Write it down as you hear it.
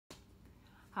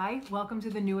Hi, welcome to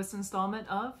the newest installment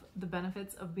of The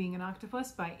Benefits of Being an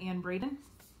Octopus by Anne Braden.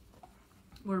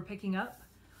 We're picking up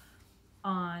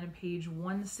on page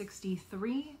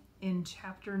 163 in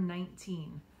chapter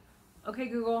 19. Okay,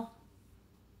 Google,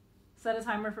 set a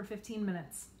timer for 15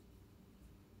 minutes.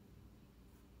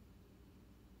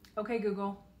 Okay,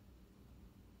 Google,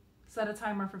 set a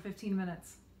timer for 15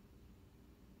 minutes.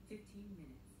 15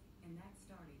 minutes, and that's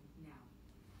starting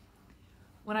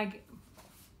now.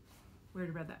 We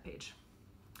already read that page.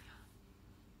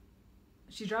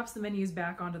 She drops the menus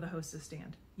back onto the hostess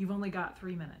stand. You've only got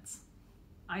 3 minutes.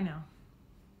 I know.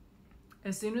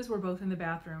 As soon as we're both in the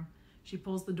bathroom, she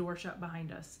pulls the door shut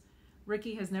behind us.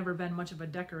 Ricky has never been much of a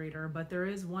decorator, but there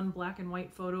is one black and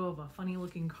white photo of a funny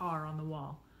looking car on the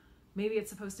wall. Maybe it's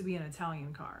supposed to be an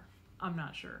Italian car. I'm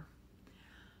not sure.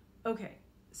 Okay,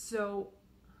 so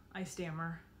I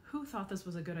stammer. Who thought this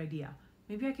was a good idea?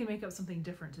 Maybe I can make up something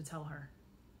different to tell her.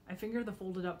 I finger the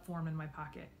folded up form in my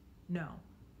pocket. No,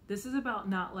 this is about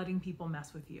not letting people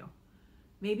mess with you.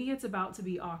 Maybe it's about to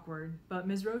be awkward, but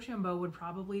Ms. Rochambeau would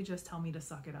probably just tell me to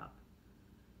suck it up.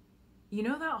 You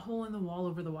know that hole in the wall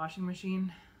over the washing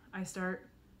machine? I start.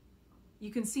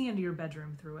 You can see into your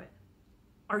bedroom through it.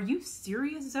 Are you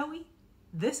serious, Zoe?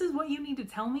 This is what you need to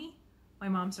tell me? My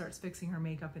mom starts fixing her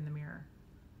makeup in the mirror.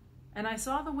 And I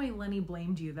saw the way Lenny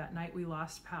blamed you that night we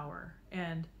lost power,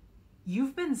 and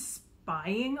you've been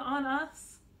spying on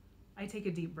us? I take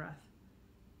a deep breath.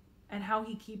 And how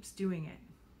he keeps doing it.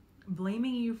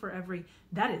 Blaming you for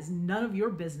that is none of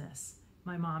your business,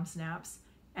 my mom snaps.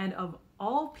 And of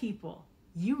all people,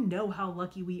 you know how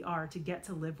lucky we are to get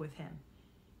to live with him.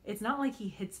 It's not like he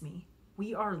hits me.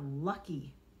 We are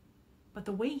lucky. But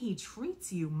the way he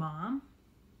treats you, Mom.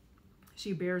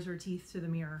 She bares her teeth to the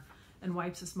mirror and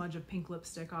wipes a smudge of pink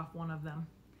lipstick off one of them.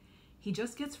 He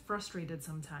just gets frustrated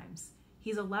sometimes.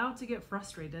 He's allowed to get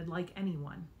frustrated like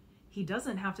anyone. He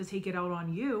doesn't have to take it out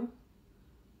on you.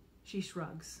 She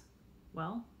shrugs.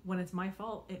 Well, when it's my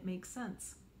fault, it makes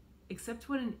sense. Except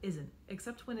when it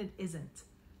isn't.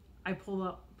 I pull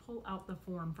out the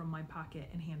form from my pocket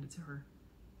and hand it to her.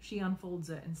 She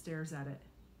unfolds it and stares at it.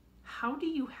 How do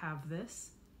you have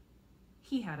this?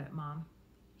 He had it, Mom.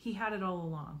 He had it all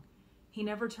along. He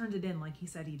never turned it in like he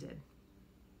said he did.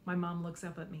 My mom looks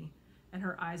up at me, and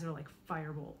her eyes are like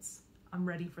firebolts. I'm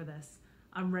ready for this.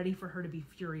 I'm ready for her to be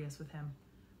furious with him.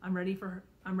 I'm ready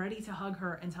to hug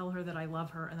her and tell her that I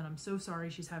love her and that I'm so sorry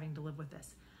she's having to live with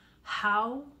this.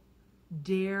 How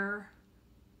dare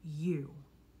you?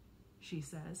 She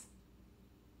says.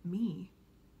 Me?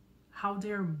 How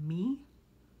dare me?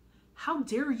 How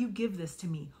dare you give this to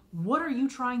me? What are you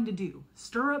trying to do?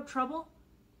 Stir up trouble?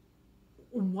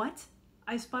 What?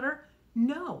 I sputter.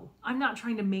 No, I'm not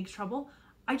trying to make trouble.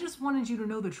 I just wanted you to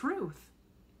know the truth.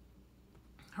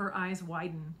 Her eyes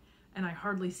widen, and I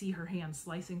hardly see her hand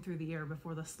slicing through the air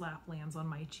before the slap lands on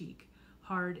my cheek,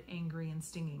 hard, angry, and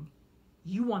stinging.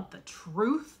 You want the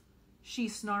truth? She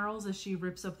snarls as she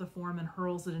rips up the form and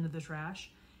hurls it into the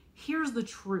trash. Here's the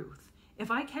truth.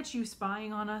 If I catch you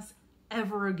spying on us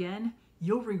ever again,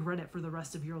 you'll regret it for the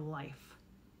rest of your life.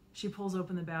 She pulls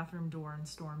open the bathroom door and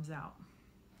storms out.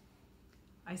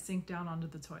 I sink down onto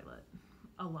the toilet,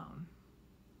 alone.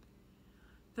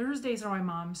 Thursdays are my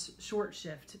mom's short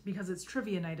shift because it's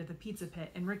trivia night at the pizza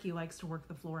pit and Ricky likes to work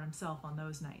the floor himself on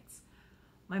those nights.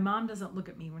 My mom doesn't look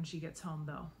at me when she gets home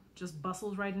though, just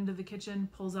bustles right into the kitchen,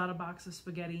 pulls out a box of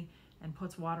spaghetti, and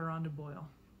puts water on to boil.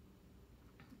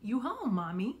 You home,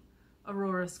 Mommy?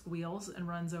 Aurora squeals and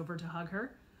runs over to hug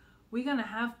her. We gonna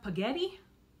have spaghetti?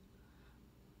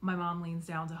 My mom leans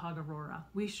down to hug Aurora.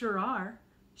 We sure are.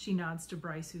 She nods to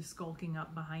Bryce, who's skulking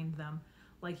up behind them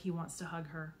like he wants to hug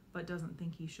her, but doesn't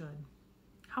think he should.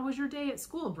 How was your day at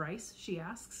school, Bryce? She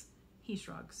asks. He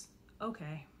shrugs.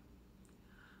 Okay.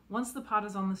 Once the pot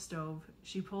is on the stove,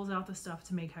 she pulls out the stuff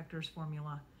to make Hector's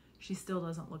formula. She still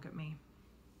doesn't look at me.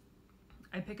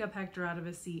 I pick up Hector out of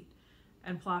his seat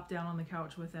and plop down on the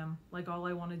couch with him, like all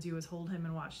I want to do is hold him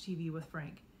and watch TV with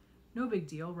Frank. No big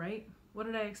deal, right? What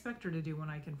did I expect her to do when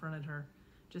I confronted her?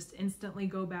 Just instantly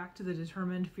go back to the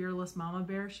determined, fearless mama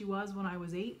bear she was when I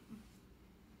was 8?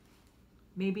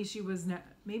 Maybe she was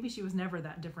never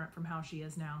that different from how she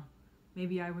is now.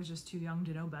 Maybe I was just too young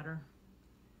to know better.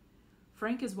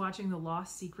 Frank is watching The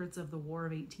Lost Secrets of the War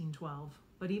of 1812,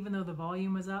 but even though the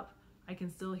volume is up, I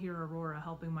can still hear Aurora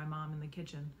helping my mom in the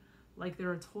kitchen, like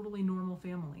they're a totally normal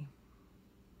family.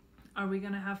 Are we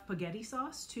gonna have spaghetti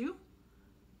sauce too?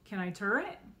 Can I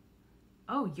turret?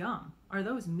 Oh, yum. Are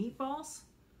those meatballs?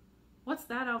 What's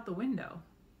that out the window?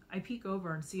 I peek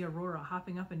over and see Aurora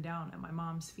hopping up and down at my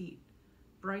mom's feet.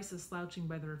 Bryce is slouching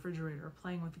by the refrigerator,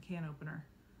 playing with the can opener.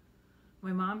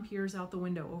 My mom peers out the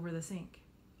window over the sink.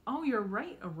 Oh, you're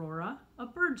right, Aurora. A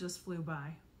bird just flew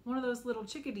by. One of those little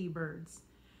chickadee birds.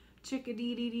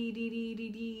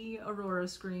 Chickadee-dee-dee-dee-dee-dee, Aurora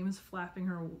screams, flapping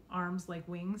her arms like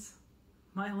wings.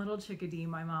 My little chickadee,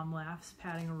 my mom laughs,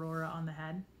 patting Aurora on the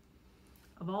head.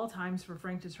 Of all times for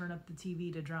Frank to turn up the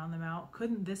TV to drown them out,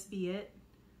 couldn't this be it?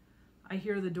 I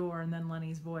hear the door and then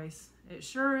Lenny's voice. It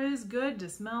sure is good to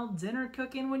smell dinner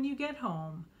cooking when you get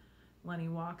home. Lenny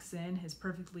walks in, his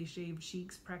perfectly shaved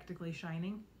cheeks practically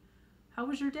shining. How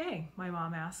was your day? My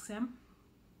mom asks him.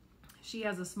 She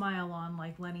has a smile on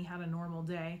like Lenny had a normal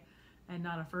day and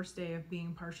not a first day of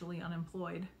being partially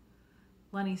unemployed.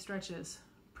 Lenny stretches.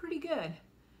 Pretty good.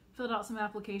 Filled out some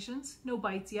applications. No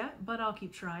bites yet, but I'll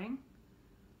keep trying.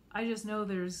 I just know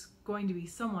there's going to be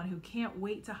someone who can't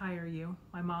wait to hire you.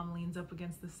 My mom leans up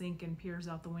against the sink and peers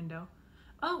out the window.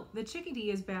 Oh, the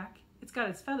chickadee is back. It's got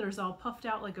its feathers all puffed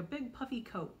out like a big puffy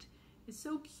coat. It's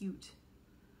so cute.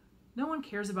 No one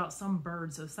cares about some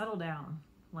bird, so settle down,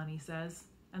 Lenny says,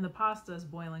 and the pasta is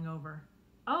boiling over.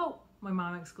 Oh, my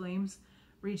mom exclaims,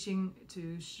 reaching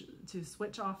to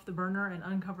switch off the burner and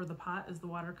uncover the pot as the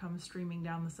water comes streaming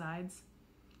down the sides.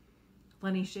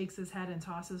 Lenny shakes his head and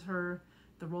tosses her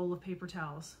the roll of paper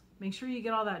towels. Make sure you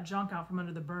get all that junk out from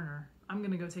under the burner. I'm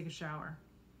going to go take a shower.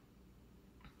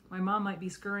 My mom might be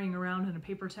scurrying around in a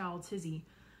paper towel tizzy,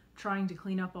 trying to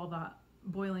clean up all that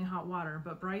boiling hot water,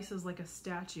 but Bryce is like a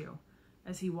statue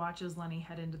as he watches Lenny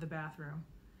head into the bathroom.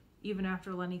 Even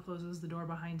after Lenny closes the door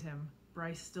behind him,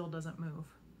 Bryce still doesn't move.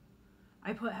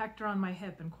 I put Hector on my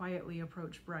hip and quietly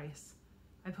approach Bryce.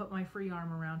 I put my free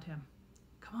arm around him.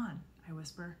 Come on, I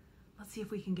whisper. Let's see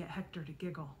if we can get Hector to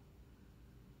giggle.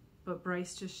 But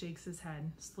Bryce just shakes his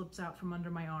head, slips out from under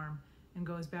my arm, and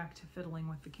goes back to fiddling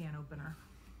with the can opener.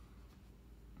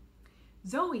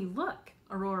 Zoe, look,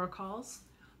 Aurora calls.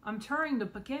 I'm turning the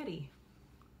spaghetti.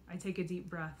 I take a deep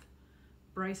breath.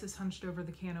 Bryce is hunched over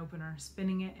the can opener,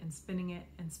 spinning it and spinning it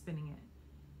and spinning it.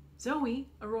 Zoe,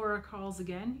 Aurora calls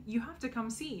again. You have to come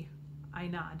see. I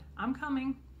nod. I'm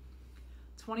coming.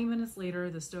 20 minutes later,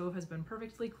 the stove has been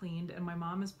perfectly cleaned and my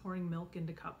mom is pouring milk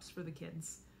into cups for the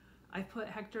kids. I've put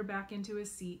Hector back into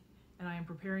his seat and I am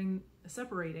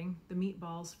separating the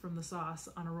meatballs from the sauce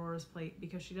on Aurora's plate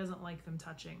because she doesn't like them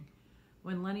touching.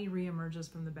 When Lenny reemerges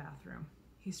from the bathroom,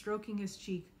 he's stroking his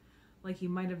cheek like he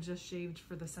might have just shaved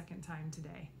for the second time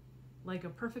today. Like a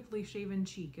perfectly shaven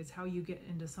cheek is how you get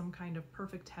into some kind of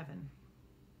perfect heaven.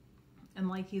 And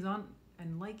like he's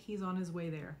on his way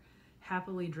there,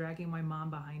 happily dragging my mom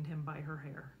behind him by her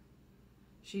hair.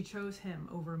 She chose him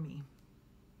over me.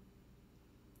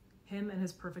 Him and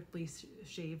his perfectly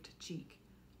shaved cheek.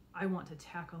 I want to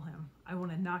tackle him. I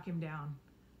want to knock him down.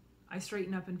 I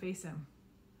straighten up and face him.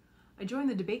 I joined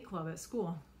the debate club at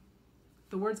school.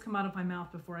 The words come out of my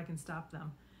mouth before I can stop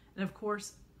them. And of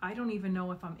course, I don't even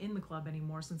know if I'm in the club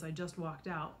anymore since I just walked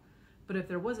out. But if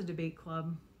there was a debate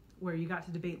club where you got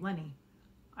to debate Lenny,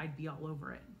 I'd be all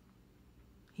over it.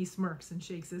 He smirks and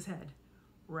shakes his head.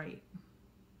 Right.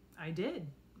 I did,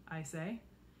 I say.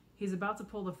 He's about to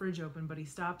pull the fridge open, but he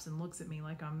stops and looks at me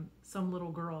like I'm some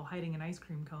little girl hiding an ice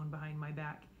cream cone behind my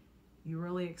back. You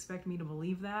really expect me to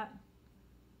believe that?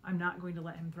 I'm not going to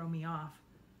let him throw me off.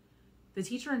 The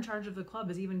teacher in charge of the club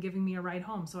is even giving me a ride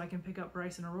home so I can pick up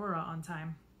Bryce and Aurora on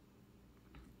time.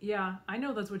 Yeah, I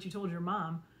know that's what you told your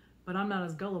mom, but I'm not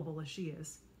as gullible as she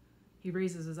is. He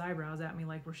raises his eyebrows at me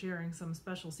like we're sharing some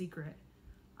special secret.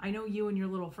 I know you and your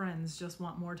little friends just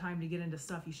want more time to get into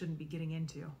stuff you shouldn't be getting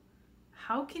into.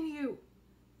 How can you...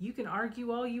 You can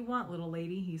argue all you want, little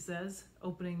lady, he says,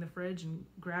 opening the fridge and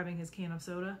grabbing his can of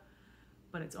soda.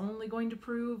 But it's only going to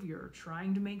prove you're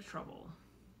trying to make trouble.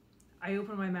 I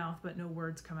open my mouth, but no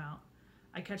words come out.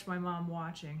 I catch my mom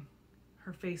watching.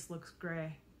 Her face looks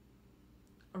gray.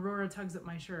 Aurora tugs at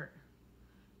my shirt.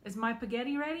 Is my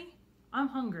spaghetti ready? I'm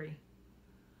hungry.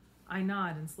 I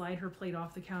nod and slide her plate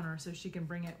off the counter so she can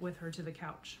bring it with her to the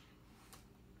couch.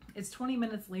 It's 20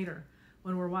 minutes later,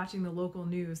 when we're watching the local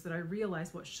news, that I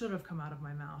realize what should have come out of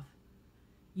my mouth.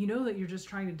 You know that you're just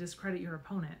trying to discredit your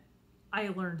opponent. I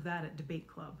learned that at debate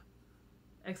club.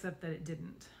 Except that it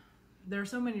didn't. There are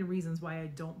so many reasons why I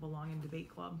don't belong in debate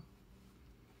club.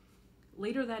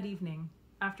 Later that evening,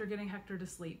 after getting Hector to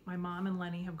sleep, my mom and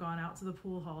Lenny have gone out to the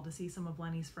pool hall to see some of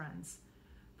Lenny's friends.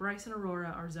 Bryce and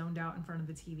Aurora are zoned out in front of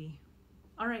the TV.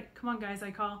 All right, come on guys,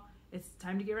 I call. It's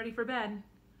time to get ready for bed.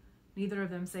 Neither of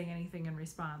them say anything in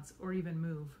response or even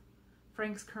move.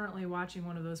 Frank's currently watching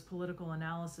one of those political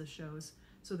analysis shows,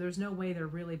 so there's no way they're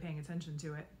really paying attention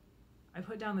to it. I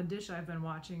put down the dish I've been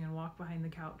watching and walk behind the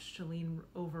couch to lean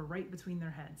over right between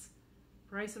their heads.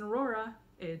 Bryce and Aurora,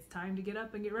 it's time to get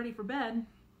up and get ready for bed.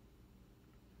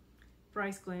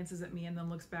 Bryce glances at me and then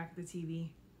looks back at the TV.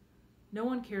 No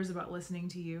one cares about listening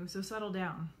to you, so settle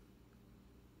down.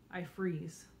 I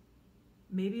freeze.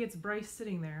 Maybe it's Bryce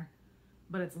sitting there,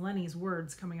 but it's Lenny's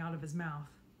words coming out of his mouth.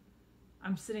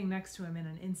 I'm sitting next to him in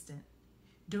an instant.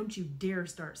 Don't you dare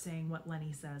start saying what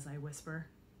Lenny says, I whisper.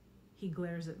 He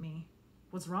glares at me.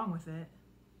 What's wrong with it?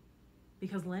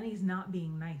 Because Lenny's not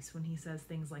being nice when he says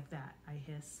things like that, I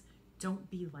hiss. Don't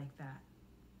be like that.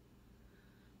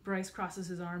 Bryce crosses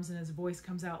his arms and his voice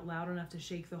comes out loud enough to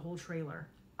shake the whole trailer.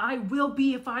 I will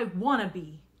be if I want to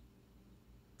be.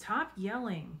 Stop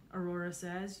yelling, Aurora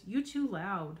says. You too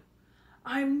loud.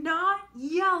 I'm not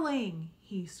yelling,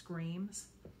 he screams.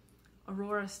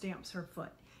 Aurora stamps her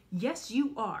foot. Yes,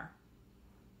 you are.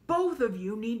 Both of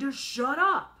you need to shut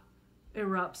up,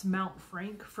 erupts Mount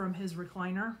Frank from his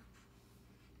recliner.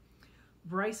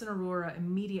 Bryce and Aurora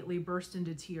immediately burst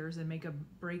into tears and make a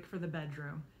break for the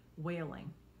bedroom,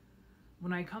 wailing.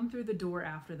 When I come through the door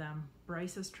after them,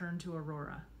 Bryce has turned to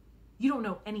Aurora. You don't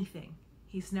know anything,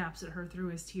 he snaps at her through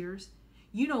his tears.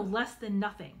 You know less than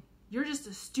nothing. You're just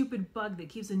a stupid bug that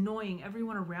keeps annoying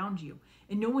everyone around you,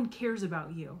 and no one cares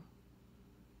about you.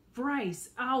 Bryce,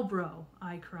 Albro,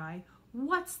 I cry.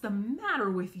 What's the matter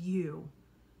with you?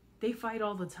 They fight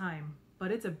all the time,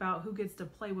 but it's about who gets to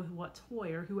play with what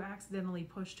toy or who accidentally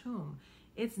pushed whom.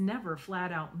 It's never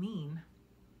flat out mean.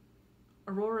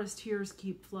 Aurora's tears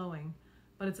keep flowing,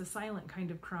 but it's a silent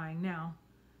kind of crying now.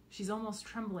 She's almost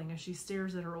trembling as she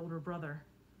stares at her older brother.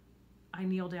 I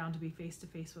kneel down to be face to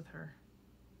face with her.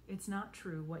 It's not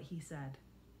true what he said.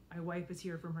 I wipe a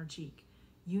tear from her cheek.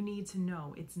 You need to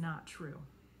know it's not true.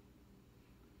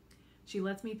 She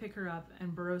lets me pick her up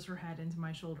and burrows her head into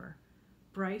my shoulder.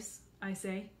 Bryce, I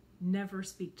say, never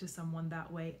speak to someone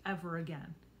that way ever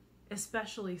again,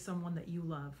 especially someone that you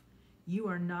love. You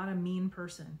are not a mean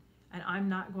person, and I'm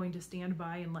not going to stand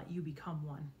by and let you become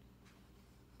one.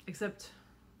 Except,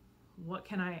 what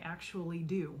can I actually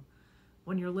do?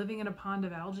 When you're living in a pond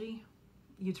of algae,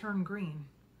 you turn green.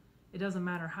 It doesn't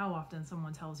matter how often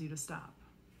someone tells you to stop.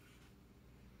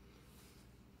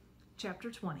 Chapter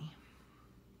 20.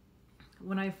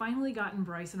 When I've finally gotten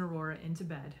Bryce and Aurora into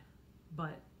bed,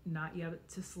 but not yet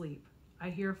to sleep, I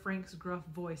hear Frank's gruff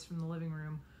voice from the living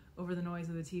room over the noise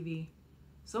of the TV.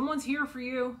 Someone's here for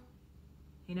you.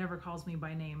 He never calls me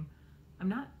by name. I'm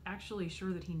not actually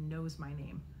sure that he knows my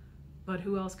name, but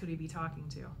who else could he be talking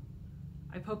to?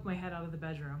 I poke my head out of the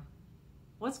bedroom.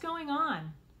 What's going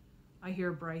on? I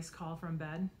hear Bryce call from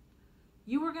bed.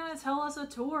 You were going to tell us a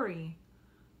story,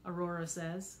 Aurora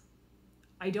says.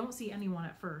 I don't see anyone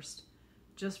at first,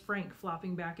 just Frank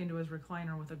flopping back into his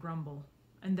recliner with a grumble.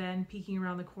 And then, peeking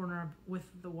around the corner with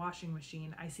the washing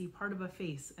machine, I see part of a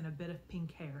face and a bit of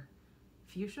pink hair.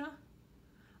 Fuchsia?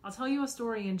 I'll tell you a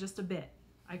story in just a bit,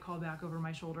 I call back over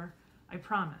my shoulder. I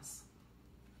promise.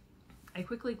 I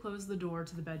quickly close the door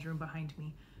to the bedroom behind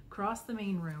me, cross the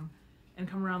main room, and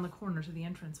come around the corner to the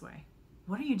entranceway.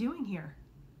 What are you doing here?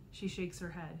 She shakes her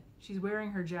head. She's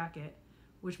wearing her jacket,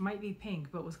 which might be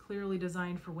pink but was clearly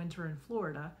designed for winter in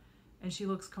Florida, and she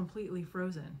looks completely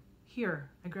frozen. Here,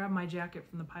 I grab my jacket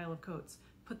from the pile of coats.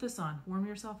 Put this on. Warm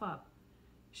yourself up.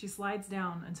 She slides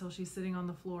down until she's sitting on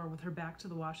the floor with her back to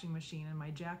the washing machine and my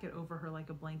jacket over her like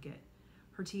a blanket.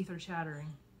 Her teeth are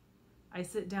chattering. I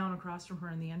sit down across from her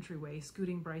in the entryway,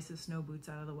 scooting Bryce's snow boots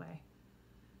out of the way.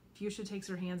 Fuchsia takes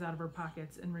her hands out of her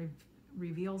pockets and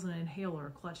reveals an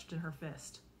inhaler clutched in her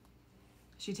fist.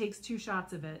 She takes 2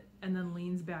 shots of it and then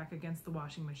leans back against the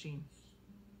washing machine.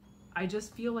 I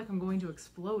just feel like I'm going to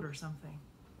explode or something.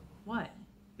 What?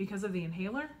 Because of the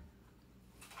inhaler?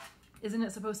 Isn't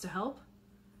it supposed to help?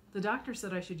 The doctor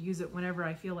said I should use it whenever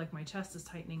I feel like my chest is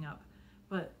tightening up,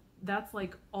 but that's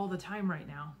like all the time right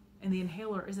now, and the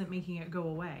inhaler isn't making it go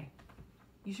away.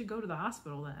 You should go to the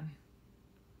hospital then.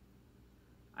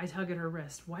 I tug at her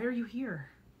wrist. Why are you here?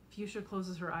 Fuchsia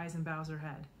closes her eyes and bows her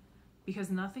head.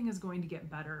 Because nothing is going to get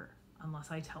better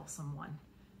unless I tell someone,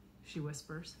 she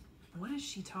whispers. What is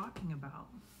she talking about?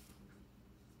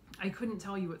 I couldn't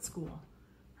tell you at school.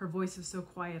 Her voice is so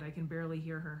quiet I can barely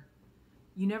hear her.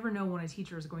 You never know when a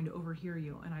teacher is going to overhear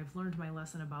you, and I've learned my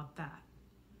lesson about that.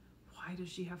 Why does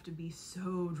she have to be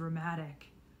so dramatic?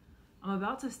 I'm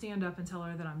about to stand up and tell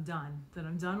her that I'm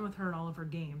done with her and all of her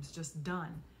games, just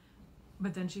done.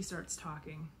 But then she starts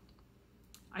talking.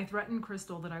 I threatened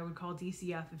Crystal that I would call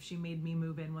DCF if she made me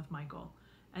move in with Michael.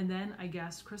 And then, I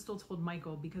guess, Crystal told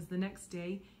Michael because the next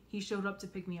day, he showed up to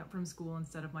pick me up from school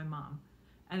instead of my mom.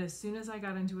 And as soon as I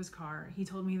got into his car, he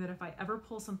told me that if I ever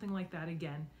pull something like that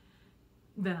again,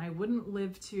 then I wouldn't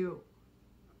live to...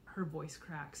 Her voice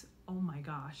cracks. Oh my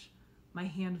gosh. My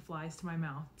hand flies to my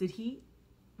mouth.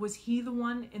 Was he the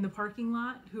one in the parking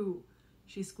lot who...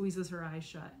 She squeezes her eyes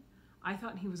shut. I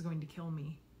thought he was going to kill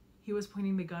me. He was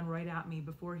pointing the gun right at me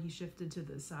before he shifted to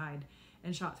the side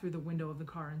and shot through the window of the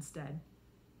car instead.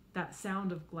 That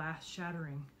sound of glass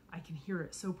shattering, I can hear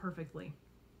it so perfectly.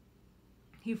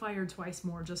 He fired twice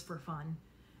more just for fun.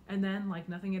 And then, like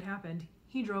nothing had happened,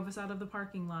 he drove us out of the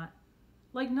parking lot.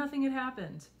 Like nothing had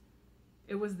happened.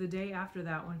 It was the day after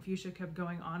that when Fuchsia kept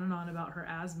going on and on about her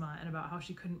asthma and about how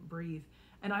she couldn't breathe.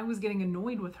 And I was getting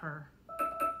annoyed with her.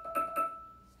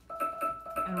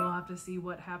 And we'll have to see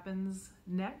what happens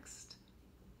next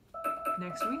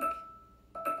week.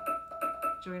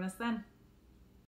 Join us then.